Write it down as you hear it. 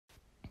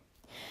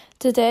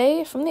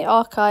Today, from the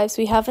archives,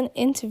 we have an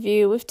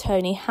interview with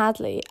Tony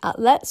Hadley at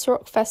Let's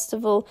Rock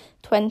Festival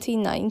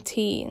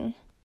 2019.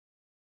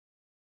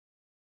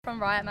 From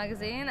RIOT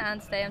magazine,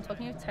 and today I'm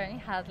talking with Tony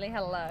Hadley.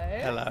 Hello.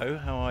 Hello,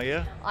 how are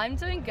you? I'm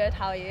doing good,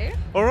 how are you?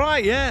 All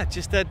right, yeah,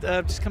 just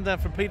come down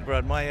from Peterborough,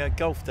 had my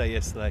golf day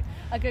yesterday.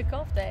 A good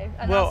golf day?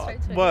 Well,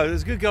 it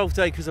was a good golf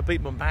day because I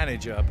beat my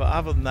manager, but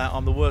other than that,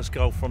 I'm the worst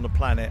golfer on the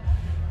planet.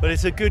 But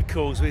it's a good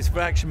cause. It's for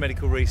Action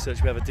Medical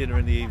Research. We have a dinner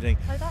in the evening,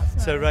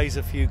 to raise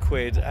a few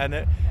quid.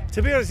 And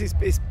to be honest,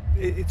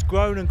 it's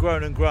grown and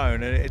grown and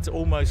grown, and it's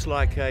almost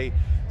like a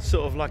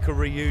sort of like a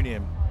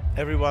reunion.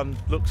 Everyone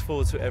looks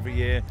forward to it every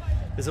year.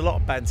 There's a lot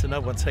of banter.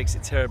 No one takes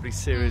it terribly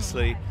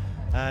seriously,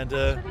 and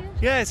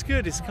yeah, it's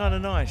good. It's kind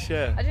of nice.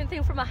 Yeah. I didn't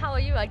think from a "How are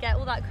you?" I get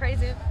all that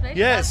crazy information.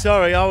 Yeah,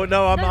 sorry. Oh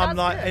no, I'm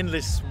like good.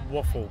 Endless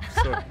waffle.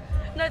 Sorry.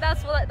 No,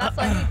 that's what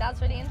I mean.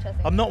 That's really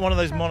interesting. I'm not one of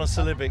those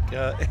monosyllabic.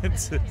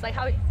 It's like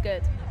how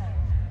good.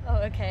 Oh,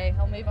 okay.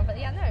 I'll move on. But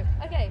yeah,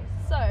 no. Okay.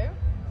 So,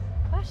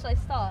 where should I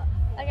start?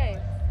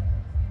 Okay.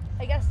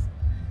 I guess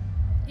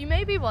you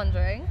may be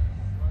wondering,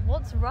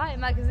 what's RIOT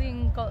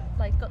magazine got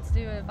to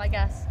do with, I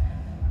guess,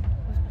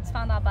 with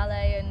Spandau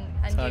Ballet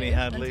and Tony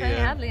Hadley,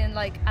 Hadley, and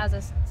like as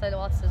a solo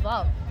artist as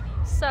well.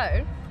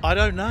 So I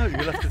don't know.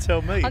 You'll have to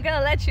tell me. I'm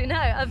gonna let you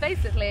know.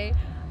 Basically,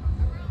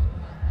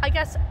 I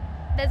guess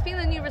there's been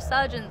a new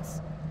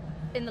resurgence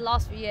in the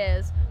last few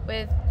years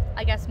with,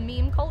 I guess,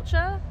 meme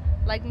culture.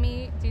 Like do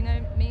you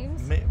know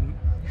memes?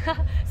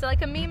 So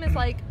like a meme is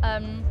like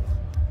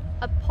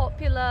a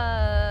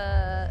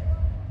popular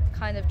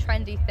kind of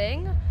trendy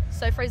thing.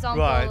 So for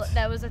example,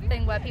 there was a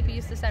thing where people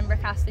used to send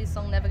Rick Astley's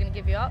song "Never Gonna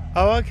Give You Up."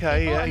 Oh,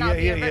 okay,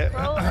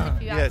 yeah.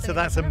 Yeah, so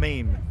that's a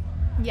meme.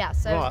 Yeah,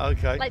 so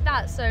okay. Like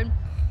that. So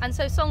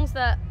songs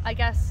that I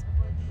guess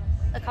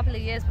a couple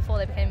of years before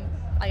they became,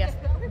 I guess,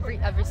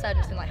 a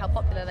resurgence in like how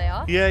popular they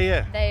are.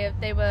 Yeah.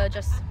 They were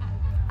just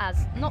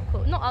as not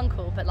cool, not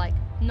uncool, but like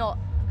not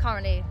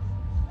currently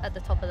at the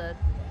top of the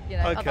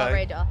of our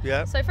radar.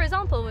 Yeah. So for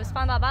example, with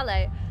Spandau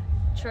Ballet,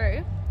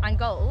 True and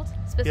Gold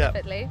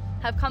specifically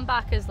have come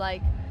back as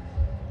like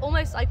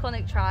almost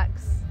iconic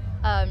tracks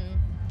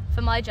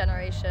for my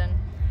generation,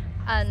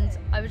 and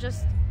I was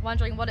just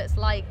wondering what it's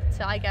like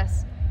to, I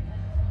guess,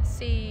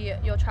 see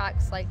your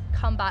tracks like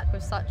come back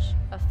with such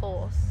a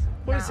force.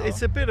 Well,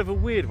 it's a bit of a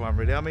weird one,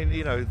 really. I mean,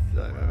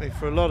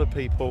 for a lot of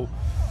people,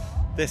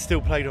 they're still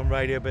played on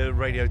radio, but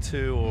Radio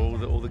 2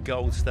 or all the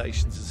gold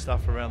stations and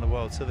stuff around the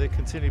world, so they're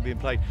continually being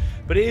played.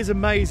 But it is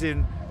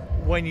amazing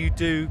when you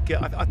do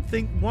get. I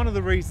think one of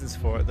the reasons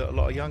for it that a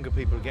lot of younger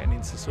people are getting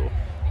into sort of,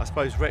 I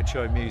suppose,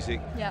 retro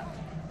music. Yeah.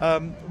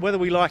 Whether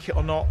we like it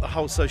or not, the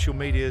whole social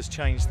media has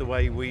changed the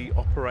way we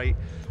operate.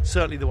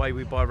 Certainly, the way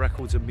we buy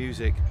records and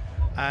music,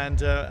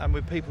 and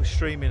with people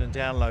streaming and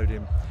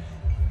downloading,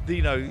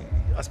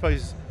 I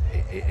suppose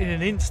in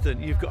an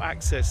instant you've got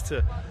access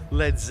to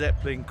Led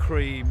Zeppelin,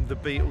 Cream, the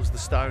Beatles, the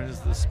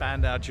Stones, the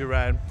Spandau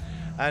Duran,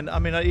 and I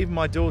mean even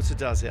my daughter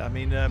does it. I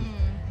mean,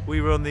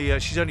 we were on the.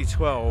 She's only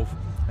 12,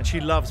 and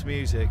she loves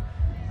music,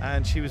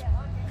 and she was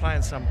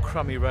playing some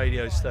crummy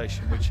radio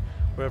station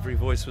where every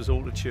voice was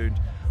auto-tuned.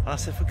 And I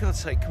said, for God's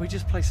sake, can we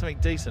just play something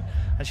decent?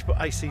 And she put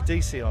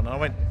AC/DC on, and I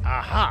went,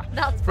 aha!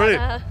 That's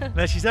brilliant.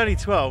 Now she's only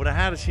 12. Now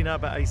how does she know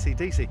about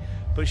AC/DC?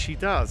 But she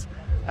does.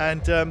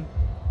 And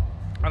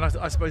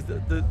I suppose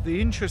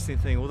the interesting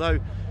thing, although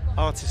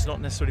artists are not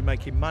necessarily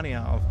making money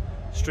out of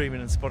streaming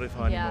and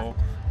Spotify anymore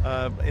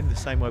in the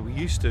same way we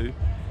used to,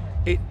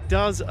 it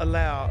does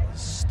allow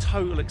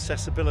total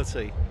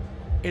accessibility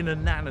in a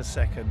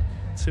nanosecond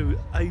to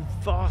a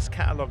vast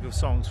catalogue of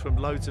songs from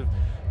loads of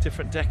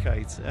different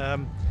decades.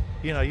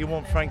 You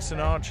want Frank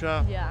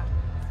Sinatra. Yeah.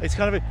 It's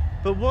kind of.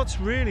 But what's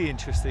really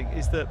interesting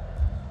is that,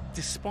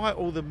 despite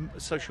all the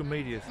social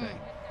media thing,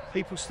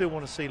 people still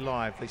want to see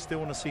live. They still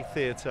want to see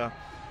theatre.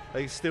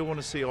 They still want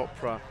to see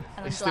opera.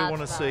 And they still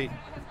want to see,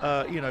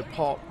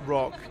 pop,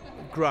 rock,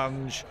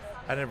 grunge,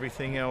 and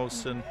everything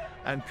else,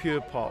 and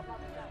pure pop.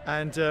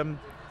 And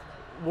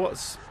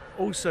what's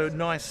also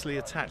nicely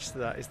attached to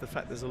that is the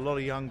fact there's a lot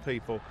of young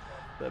people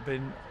that have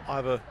been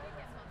either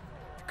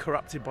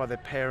corrupted by their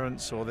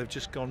parents or they've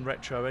just gone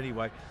retro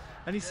anyway,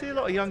 and you see a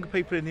lot of younger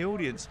people in the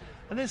audience,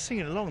 and they're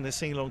singing along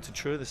to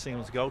True, they're singing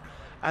along to Gold,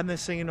 and they're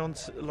singing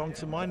along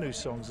to my new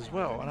songs as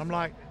well. And I'm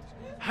like,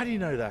 how do you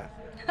know that?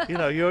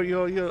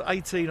 You're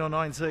 18 or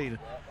 19,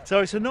 so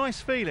it's a nice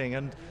feeling,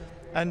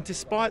 and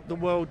despite the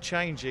world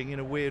changing in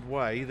a weird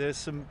way, there's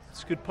some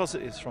good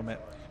positives from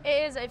it.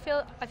 It is. I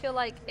feel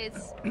like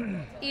it's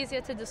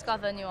easier to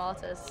discover new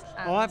artists.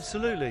 Oh,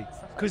 absolutely,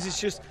 because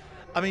it's just,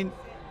 I mean,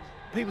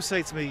 people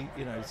say to me,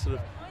 sort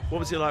of, what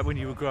was it like when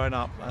you were growing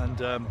up?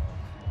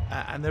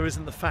 And there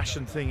isn't the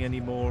fashion thing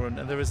anymore, and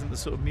there isn't the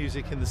sort of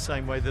music in the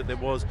same way that there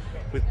was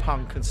with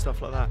punk and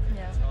stuff like that.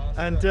 Yeah.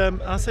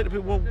 And I said to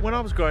people, well, when I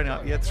was growing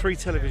up, you had 3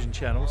 television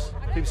channels: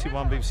 BBC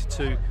One, BBC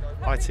Two,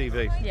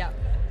 ITV. Yeah.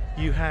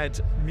 You had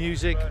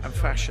music and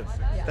fashion.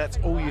 Yeah. That's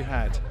all you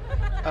had.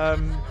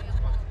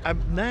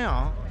 And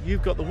now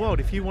you've got the world.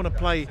 If you want to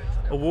play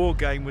a war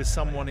game with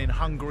someone in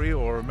Hungary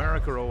or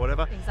America or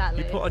whatever,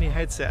 exactly. you put on your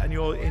headset and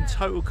you're in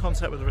total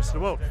contact with the rest of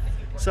the world.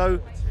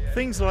 So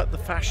things like the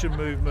fashion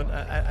movement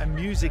and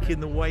music in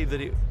the way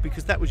that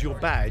because that was your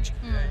badge,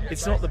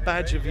 it's not the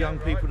badge of young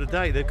people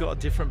today. They've got a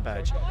different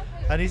badge.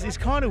 And it's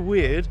kind of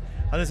weird.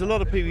 And there's a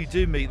lot of people you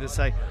do meet that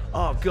say,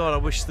 oh God, I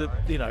wish that,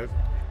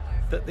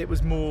 that it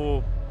was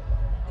more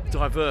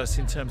diverse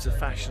in terms of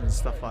fashion and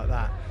stuff like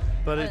that.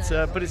 But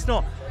it's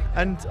not.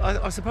 And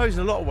I suppose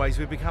in a lot of ways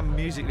we've become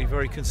musically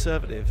very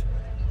conservative.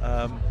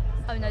 Oh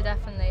no,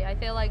 definitely. I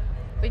feel like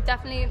we've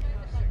definitely,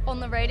 on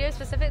the radio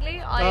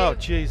specifically,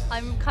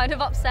 I'm kind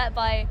of upset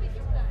by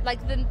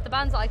like the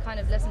bands that I kind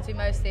of listen to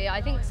mostly.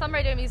 I think some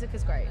radio music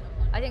is great.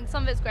 I think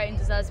some of it's great and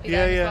deserves to be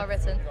there and it's well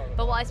written.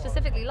 But what I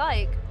specifically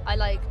I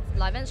like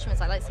live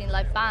instruments, I like seeing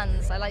live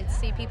bands, I like to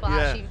see people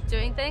actually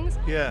doing things.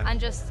 Yeah. And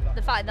just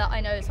the fact that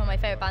I know some of my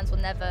favourite bands will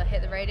never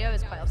hit the radio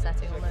is quite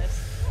upsetting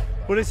almost.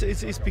 Well,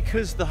 it's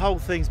because the whole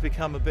thing's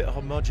become a bit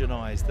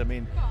homogenised. I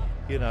mean,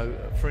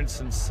 for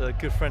instance, a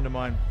good friend of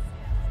mine,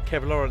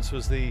 Kev Lawrence,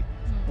 was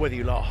whether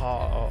you like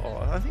Heart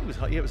or I think it was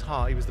Heart. Yeah, it was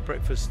Heart. He was the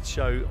breakfast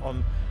show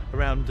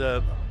around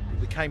the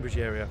Cambridge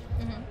area,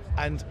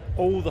 and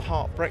all the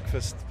Heart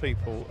breakfast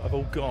people have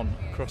all gone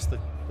across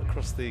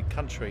the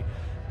country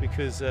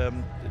because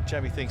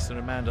Jamie Thingston and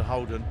Amanda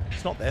Holden.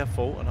 It's not their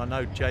fault, and I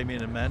know Jamie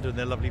and Amanda, and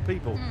they're lovely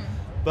people,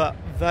 but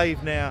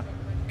they've now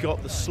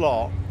got the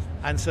slot.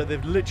 And so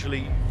that's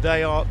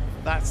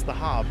the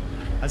hub.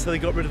 And so they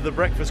got rid of the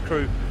breakfast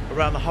crew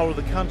around the whole of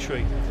the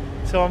country.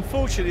 So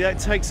unfortunately that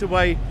takes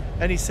away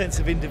any sense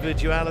of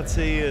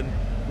individuality and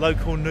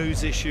local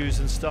news issues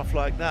and stuff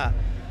like that,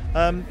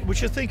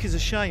 which I think is a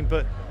shame,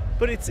 but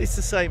it's the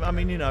same. I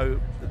mean,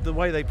 the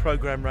way they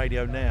program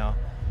radio now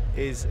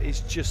is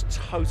just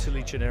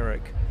totally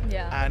generic.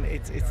 Yeah. And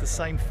it's the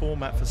same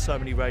format for so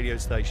many radio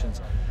stations.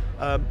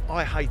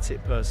 I hate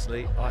it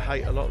personally. I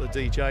hate a lot of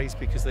the DJs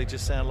because they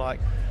just sound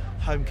like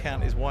home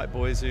counties white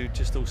boys who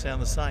just all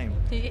sound the same.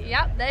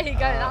 Yep, there you go.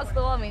 That's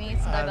the one we need,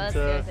 some diversity,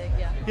 I think.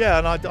 Yeah,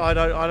 and I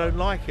don't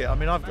like it. I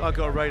mean, I've got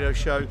a radio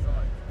show,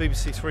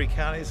 BBC Three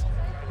Counties.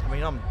 I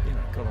mean, I'm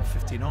God, I'm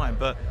 59,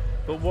 but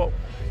what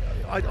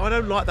I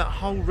don't like that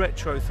whole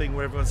retro thing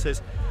where everyone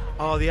says,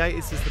 oh, the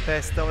 80s is the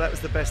best. Oh, that was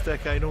the best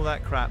decade, and all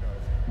that crap.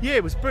 Yeah,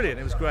 it was brilliant.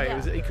 It was great. Yeah. It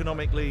was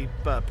economically,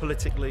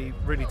 politically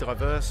really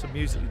diverse and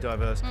musically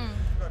diverse.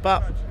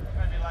 But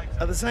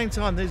at the same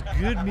time, there's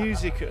good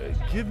music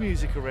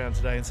around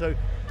today. And so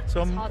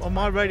on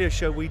my radio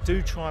show, we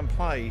do try and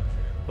play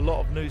a lot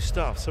of new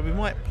stuff. So we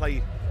might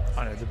play,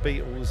 I don't know, the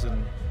Beatles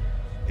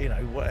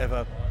and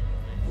whatever.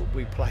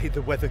 We play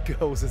the Weather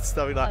Girls and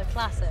stuff like that. Oh,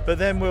 classic. But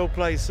then we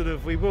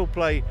will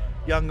play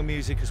younger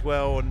music as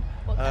well. And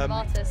what kind of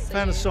artists?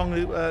 Found a song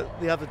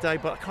the other day,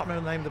 but I can't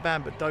remember the name of the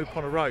band. But Dope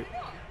on a Rope,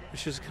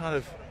 which is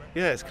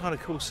it's kind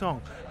of cool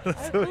song. Oh,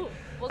 cool.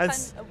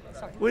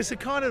 Sorry. Well, it's a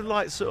kind of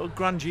like sort of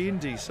grungy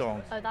indie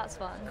song. Oh, that's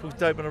fun. Called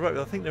Dope on a Rope.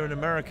 I think they're an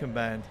American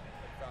band.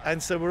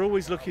 And so we're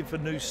always looking for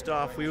new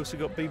stuff. We also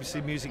got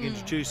BBC Music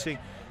introducing,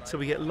 so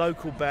we get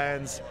local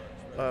bands.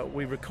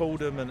 We record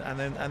them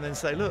and then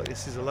say, look,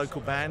 this is a local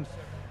band,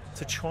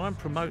 to try and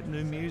promote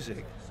new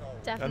music.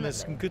 Definitely. And there's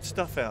some good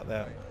stuff out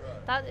there.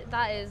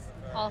 That is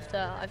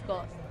after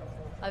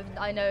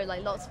I know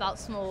like lots about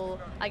small,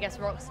 I guess,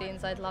 rock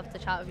scenes. I'd love to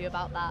chat with you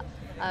about that.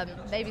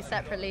 Maybe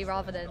separately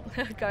rather than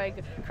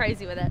going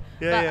crazy with it.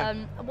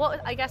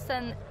 What I guess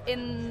then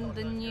in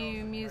the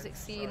new music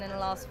scene in the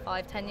last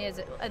 5-10 years,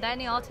 are there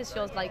any artists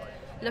you're like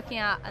looking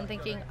at and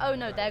thinking, oh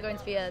no, they're going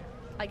to be a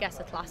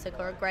classic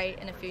or a great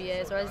in a few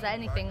years, or is there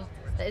anything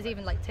that is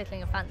even like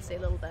tickling a fancy a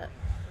little bit?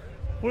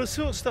 Well, the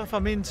sort of stuff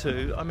I'm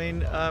into, I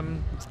mean, I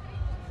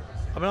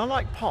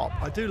like pop.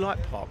 I do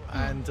like pop,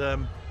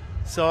 and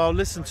so I'll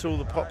listen to all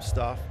the pop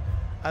stuff.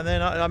 And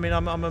then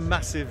I'm a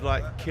massive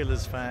like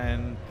Killers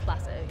fan.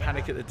 Classic.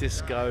 Panic at the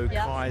Disco,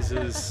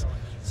 Kaisers,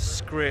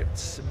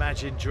 Scripts,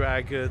 Imagine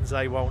Dragons,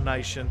 AWOL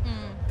Nation.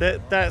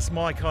 That's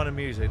my kind of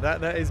music.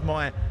 That is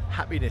my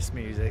happiness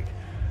music.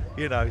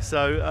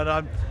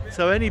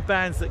 So any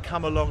bands that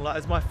come along, like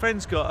as my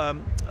friend's got,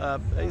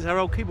 he's our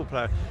old keyboard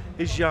player.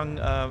 His young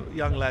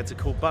lads are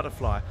called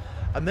Butterfly,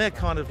 and they're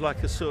kind of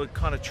like a sort of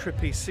kind of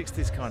trippy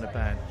 60s kind of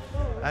band,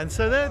 and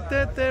so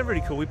they're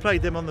really cool. We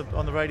played them on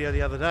the radio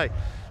the other day,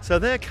 so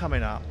they're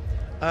coming up.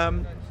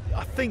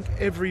 I think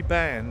every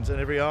band and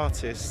every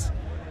artist.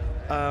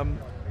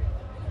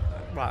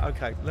 Right,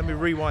 okay. Let me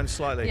rewind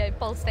slightly. Yeah,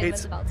 bold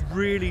statements about It's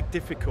really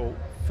difficult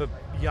for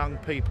young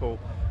people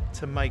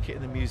to make it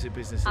in the music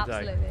business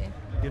today. Absolutely.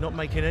 You're not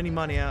making any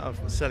money out of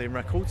selling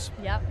records.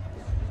 Yep.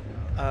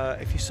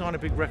 If you sign a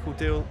big record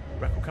deal,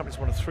 record companies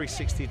want a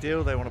 360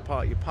 deal. They want a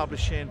part of your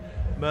publishing,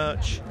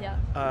 merch,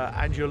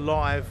 and your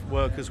live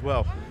work as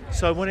well.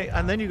 So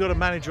and then you've got a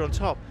manager on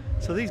top.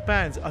 So these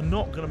bands are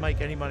not going to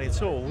make any money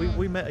at all.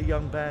 We met a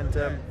young band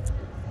a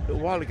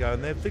little while ago,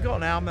 and they've got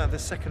an album, their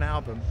second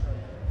album,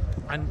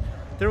 and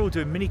they're all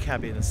doing mini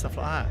cabbing and stuff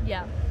like that.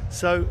 Yeah.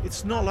 So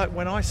it's not like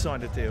when I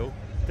signed a deal,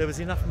 there was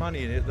enough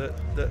money in it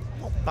that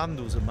not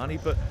bundles of money,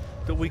 but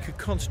that we could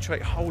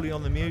concentrate wholly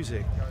on the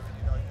music.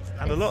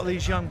 And a lot of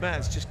these young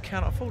bands just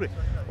cannot afford it.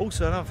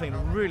 Also, another thing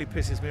that really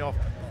pisses me off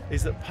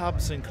is that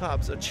pubs and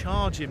clubs are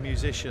charging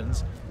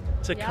musicians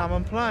to come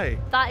and play.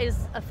 That is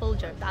a full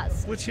joke.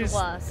 That's which the is,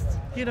 worst.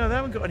 You know, they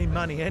haven't got any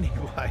money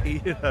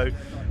anyway.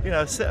 You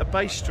know, a set of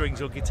bass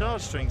strings or guitar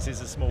strings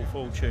is a small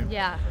fortune.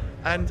 Yeah.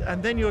 And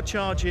then you're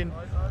charging,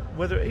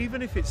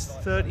 even if it's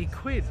 30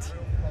 quid.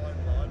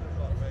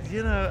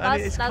 You know,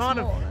 and it's kind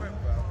more.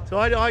 of. So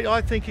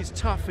I think it's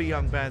tough for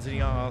young bands and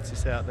young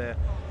artists out there,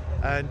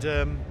 and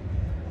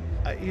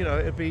you know,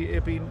 it'd be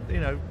you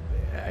know,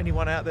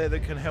 anyone out there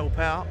that can help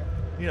out.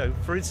 You know,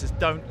 for instance,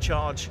 don't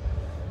charge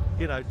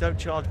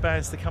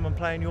bands to come and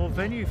play in your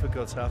venue, for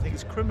God's sake. I think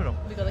it's criminal.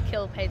 We've got to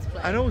kill pay to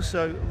play. And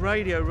also,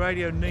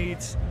 radio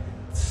needs,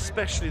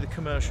 especially the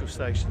commercial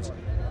stations,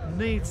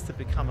 needs to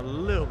become a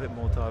little bit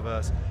more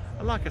diverse.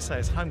 And like I say,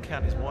 it's home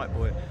counties white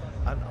boy,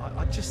 and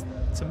I just,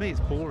 to me,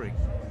 it's boring.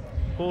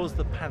 Bores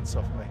the pants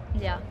off me.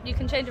 Yeah, you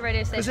can change a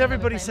radio station. Because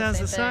everybody sounds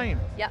the same.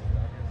 Yeah.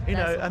 You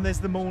know, and there's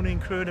the morning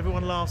crew, and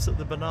everyone laughs at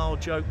the banal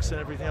jokes and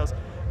everything else.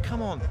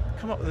 Come on,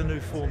 come up with a new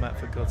format,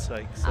 for God's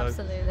sake. So.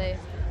 Absolutely.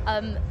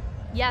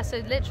 Yeah, so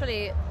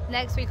literally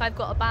next week I've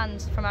got a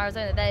band from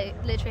Arizona. They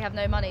literally have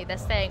no money. They're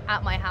staying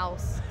at my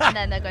house and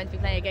then they're going to be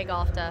playing a gig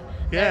after.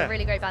 They're a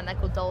really great band. They're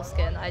called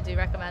Dolskin. I do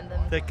recommend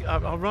them.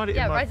 I'll write it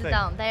in my write thing. it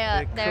down.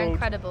 They're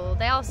incredible.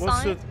 They are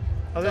signed.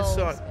 They're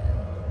signed.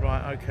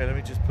 Right, okay, let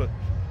me just put,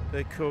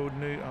 they're called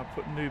I'll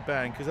put new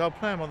band, because I'll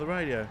play them on the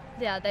radio.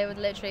 Yeah, they would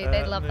literally,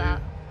 they'd love that.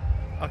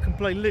 I can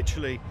play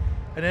literally,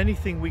 and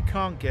anything we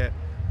can't get,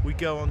 we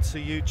go onto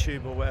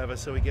YouTube or whatever,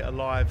 so we get a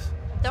live.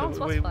 They're on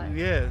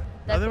Spotify.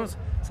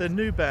 It's a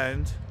new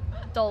band.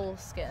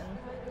 Dolskin.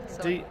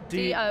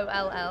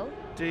 D-O-L-L.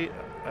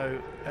 D-O-L-L-S-K-I.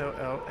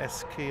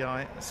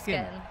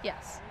 Skin.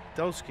 Yes.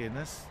 Dolskin.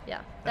 That's they're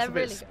a bit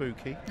really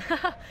spooky.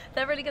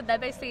 They're really good. They're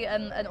basically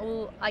an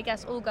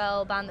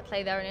all-girl band that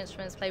play their own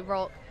instruments, play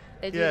rock.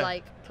 They do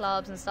like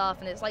clubs and stuff,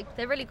 and it's like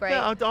they're really great.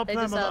 Yeah, I'll play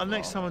them on,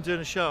 next time I'm doing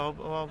a show.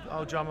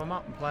 I'll drum them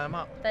up and play them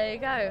up. There you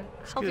go.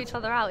 Help each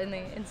other out in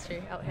the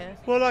industry out here.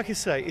 Well, like I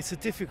say, it's a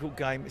difficult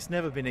game. It's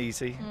never been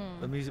easy.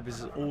 The music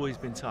business has always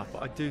been tough,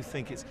 but I do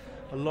think it's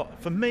a lot.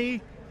 For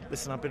me,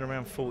 listen, I've been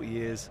around 40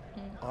 years.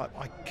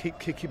 I keep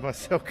kicking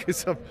myself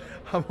because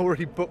I'm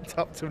already booked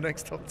up till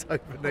next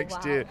October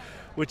next year,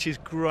 which is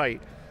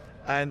great.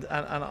 And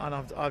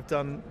I've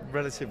done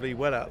relatively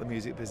well out of the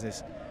music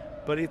business.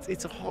 But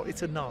it's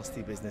a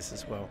nasty business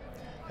as well.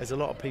 There's a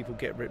lot of people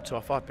get ripped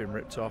off. I've been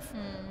ripped off.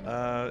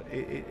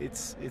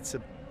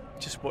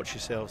 Just watch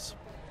yourselves.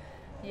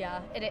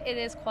 Yeah, it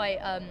is quite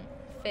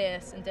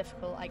fierce and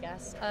difficult, I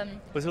guess.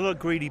 There's a lot of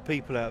greedy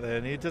people out there,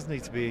 and it does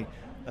need to be,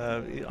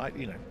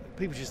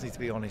 people just need to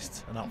be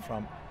honest and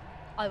upfront.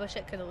 I wish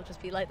it could all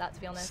just be like that, to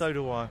be honest. So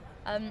do I.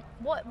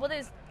 What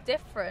is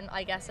different,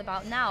 I guess,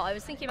 about now? I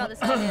was thinking about this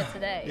earlier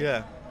today.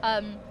 Yeah.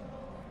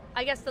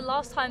 I guess the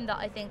last time that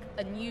I think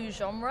a new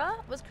genre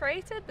was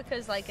created,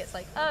 because it's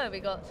like, oh, we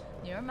got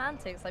new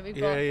romantics, like we've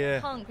got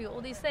punk, we got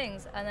all these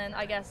things, and then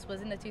I guess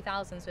was in the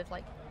 2000s with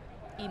like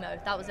emo.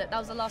 That was it. That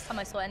was the last time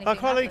I saw anything. I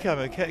quite like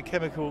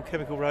chemical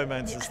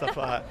romance and stuff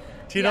like that.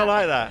 Do you not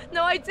like that?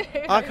 No, I do.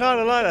 I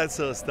kind of like that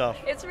sort of stuff.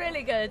 It's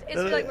really good.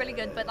 It's really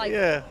good, but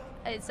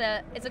it's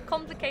a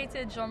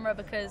complicated genre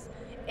because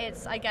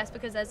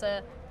because there's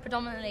a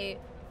predominantly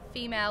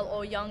female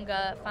or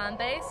younger fan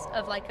base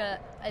of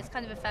it's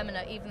kind of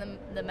effeminate. Even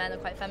the men are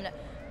quite feminine.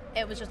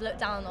 It was just looked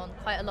down on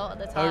quite a lot at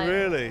the time. Oh,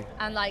 really?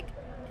 And I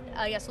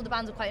guess all the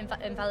bands are quite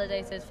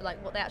invalidated for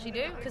what they actually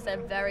do, because they're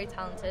very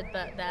talented,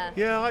 but they're...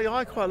 Yeah,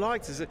 I quite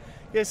liked it.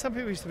 Yeah, some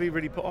people used to be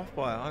really put off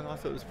by it. I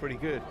thought it was pretty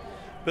good.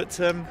 But,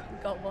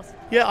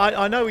 yeah,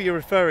 I know what you're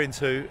referring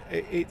to.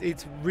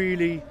 It's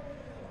really...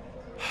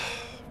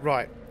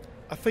 Right.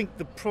 I think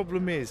the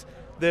problem is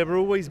there were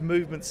always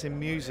movements in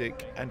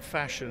music and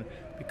fashion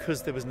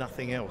because there was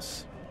nothing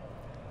else.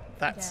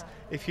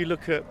 If you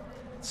look at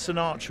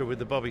Sinatra with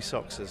the Bobby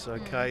Soxers,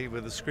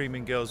 with the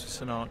Screaming Girls with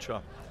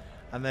Sinatra,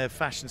 and their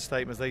fashion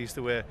statements, they used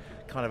to wear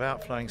kind of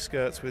outflowing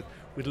skirts with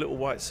little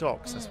white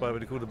socks. That's why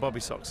they call the Bobby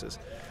Soxers.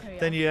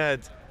 Then you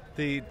had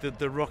the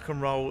rock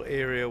and roll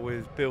area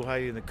with Bill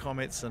Haley and the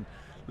Comets and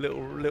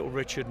Little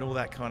Richard and all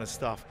that kind of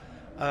stuff.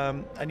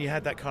 And you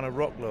had that kind of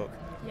rock look.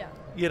 Yeah.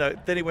 You know,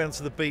 then it went on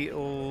to the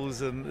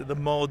Beatles and the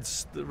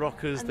mods, the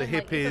rockers, and the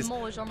hippies,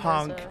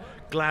 punk,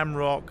 glam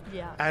rock,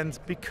 and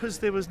because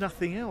there was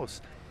nothing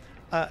else,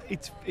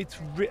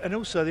 and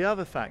also the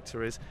other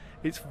factor is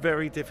it's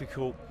very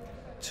difficult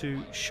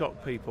to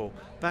shock people.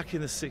 Back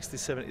in the 60s,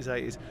 70s,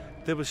 80s,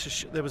 there was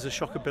a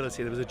shockability.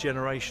 There was a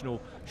generational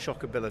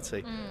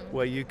shockability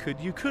where you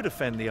could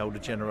offend the older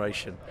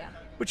generation,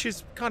 which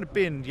is kind of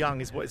being young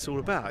is what it's all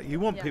about.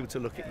 You want people to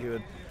look at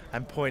you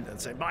and point and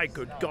say, my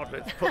good God,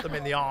 let's put them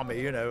in the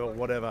army, or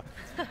whatever.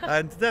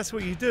 And that's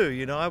what you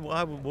do, I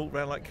would walk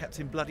around like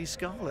Captain Bloody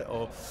Scarlet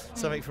or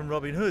something from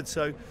Robin Hood.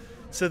 So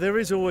there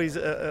is always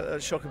a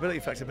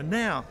shockability factor. But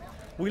now,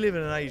 we live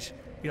in an age,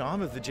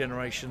 I'm of the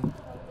generation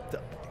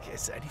that,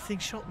 has anything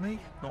shocked me?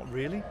 Not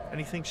really.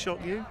 Anything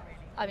shock you?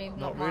 I mean,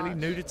 Not not really. much.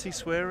 Nudity,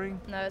 swearing,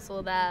 No, it's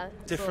all there.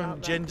 It's all different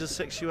out there. gender,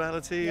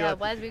 sexuality. Yeah,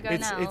 where do we go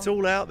now? It's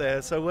all out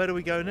there. So where do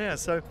we go now?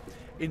 So,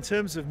 in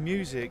terms of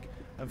music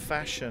and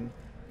fashion,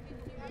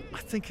 I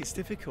think it's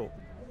difficult.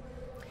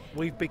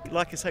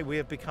 Like I say, we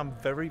have become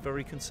very,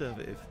 very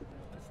conservative.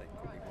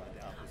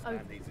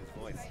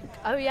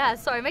 Oh yeah,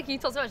 sorry, making you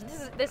talk so much.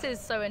 This is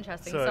so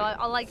interesting. Sorry.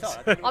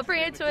 So I'll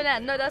bring it to an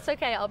end. No, that's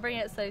okay. I'll bring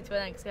it to an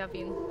end because we have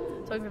been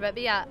talking for a bit.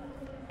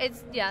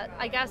 But yeah,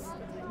 I guess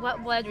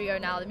where do we go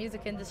now? The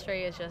music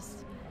industry is just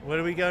Where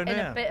do we go in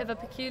now? a bit of a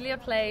peculiar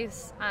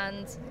place,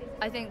 and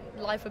I think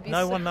life would be.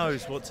 No one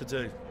knows what to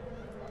do.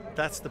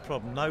 That's the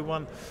problem. No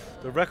one,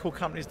 the record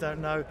companies don't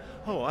know.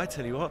 Oh, I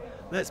tell you what,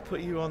 let's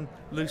put you on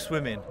Loose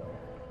Women.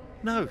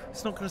 No,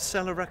 it's not going to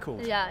sell a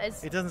record. Yeah,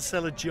 It doesn't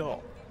sell a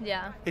job.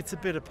 yeah. It's a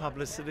bit of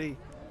publicity,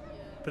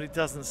 but it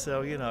doesn't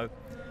sell, you know.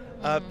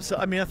 So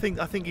I mean, I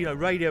think you know,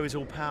 radio is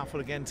all powerful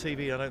again.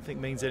 TV, I don't think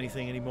means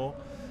anything anymore.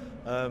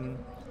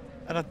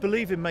 And I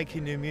believe in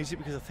making new music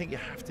because I think you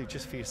have to,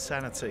 just for your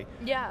sanity.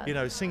 Yeah. You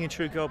know, singing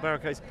True Gold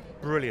Barricades,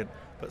 brilliant.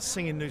 But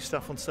singing new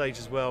stuff on stage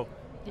as well,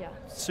 Yeah.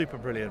 super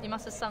brilliant. You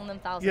must have sung them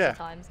thousands of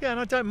times. Yeah, and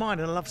I don't mind,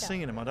 and I love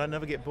singing them. I don't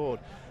never get bored.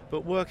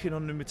 But working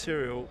on new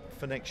material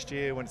for next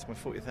year, when it's my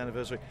 40th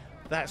anniversary,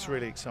 that's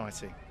really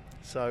exciting.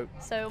 So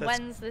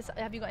when's this?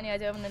 Have you got any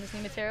idea when this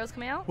new material's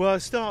coming out? Well, I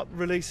start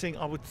releasing,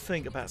 I would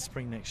think, about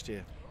spring next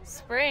year.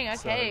 Spring,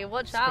 okay. So,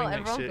 Watch spring out,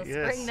 next everyone,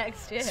 year, for spring yes.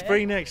 next year.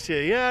 Spring next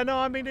year, yeah. No,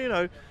 I mean, you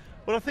know,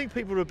 well, I think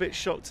people are a bit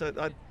shocked. I had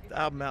an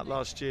album out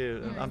last year,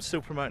 and I'm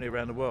still promoting it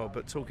around the world,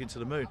 but Talking to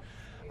the Moon.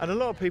 And a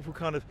lot of people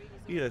kind of,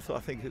 you know,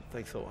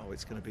 they thought, oh,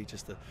 it's going to be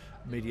just a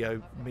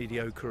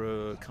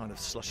mediocre kind of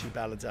slushy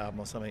ballads album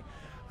or something.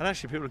 And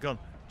actually, people have gone,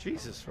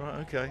 Jesus, right,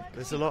 okay,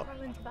 there's a lot. You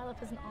grow and develop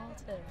as an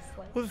artist.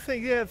 Like, Well,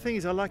 the thing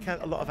is, I like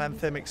a lot of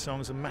anthemic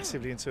songs. I'm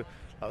massively into.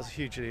 I was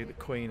hugely into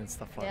Queen and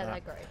stuff like yeah,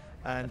 that. they're great.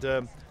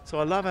 And so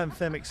I love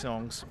anthemic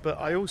songs, but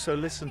I also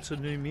listen to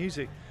new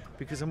music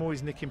because I'm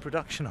always nicking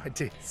production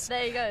ideas.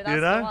 There you go. That's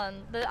You know? the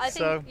one. I think,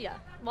 So- yeah.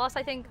 Whilst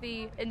I think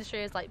the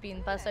industry has like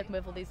been burst open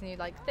with all these new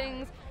like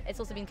things, it's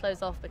also been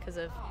closed off because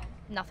of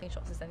nothing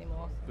shocks us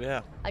anymore.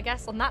 Yeah. I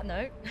guess on that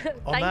note.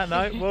 On that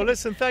note, well,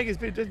 listen, thank you. It's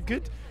been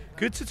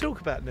good to talk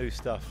about new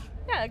stuff.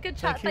 Yeah, good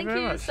chat. Thank you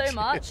very so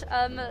much.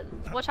 much.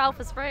 Watch out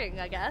for spring,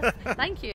 I guess. Thank you.